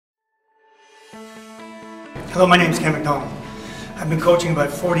Hello, my name is McDonald. I've been coaching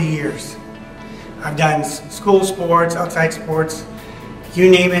about 40 years. I've done school sports, outside sports, you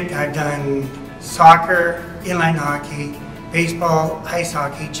name it. I've done soccer, inline hockey, baseball, ice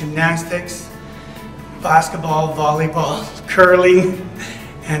hockey, gymnastics, basketball, volleyball, curling,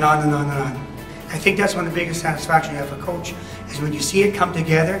 and on and on and on. I think that's one of the biggest satisfaction you have as a coach is when you see it come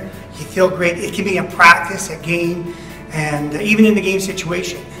together, you feel great. It can be a practice, a game, and even in the game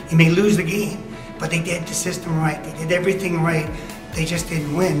situation, you may lose the game, but they did the system right. They did everything right. They just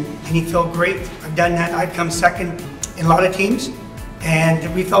didn't win, and you feel great. I've done that. I've come second in a lot of teams,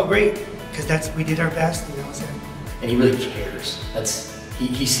 and we felt great because we did our best, and that was it. And he really cares.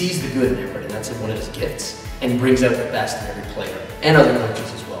 He sees the good in everybody, and that's one of his gifts. And he brings out the best in every player and other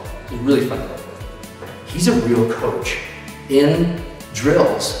coaches as well. He's really fun to work with. He's a real coach. In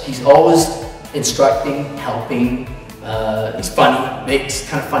drills, he's always instructing, helping. He's funny, makes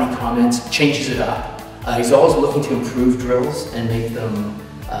kind of funny comments, changes it up. He's always looking to improve drills and make them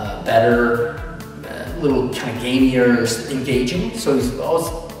better, a little kind of gamier, engaging. So he's always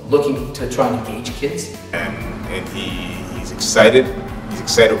looking to try and engage kids. And he's excited. He's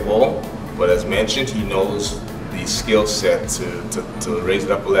excitable, but as mentioned, he knows the skill set to raise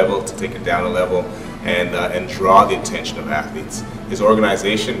it up a level, to take it down a level, and draw the attention of athletes. His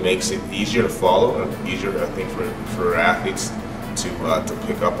organization makes it easier to follow, and easier, I think, for athletes to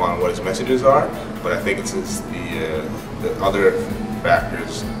pick up on what his messages are. But I think it's the other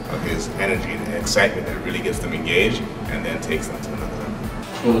factors of his energy and excitement that really gets them engaged and then takes them to another level.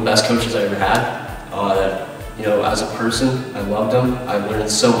 One of the best coaches I ever had. You know, as a person, I loved him. I learned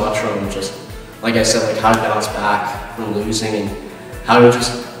so much from him. Just like I said, like how to bounce back from losing and how to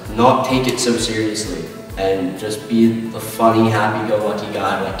just not take it so seriously and just be the funny, happy-go-lucky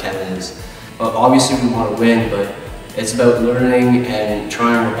guy like Kevin is. But obviously we want to win, but it's about learning and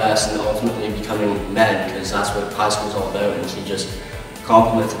trying our best and ultimately becoming men, because that's what high school is all about, and he just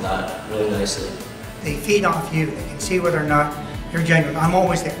complimented that really nicely. They feed off you. They can see whether or not you're genuine. I'm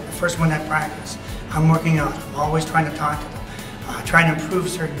always there, the first one at practice. I'm working out. I'm always trying to talk to them, trying to improve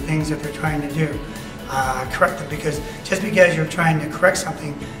certain things that they're trying to do, correct them, because just because you're trying to correct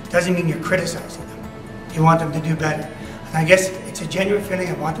something doesn't mean you're criticizing them. You want them to do better. And I guess it's a genuine feeling.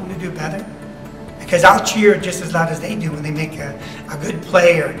 I want them to do better, because I'll cheer just as loud as they do when they make a good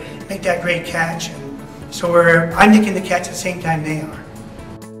play or make that great catch. And so I'm making the catch at the same time they are.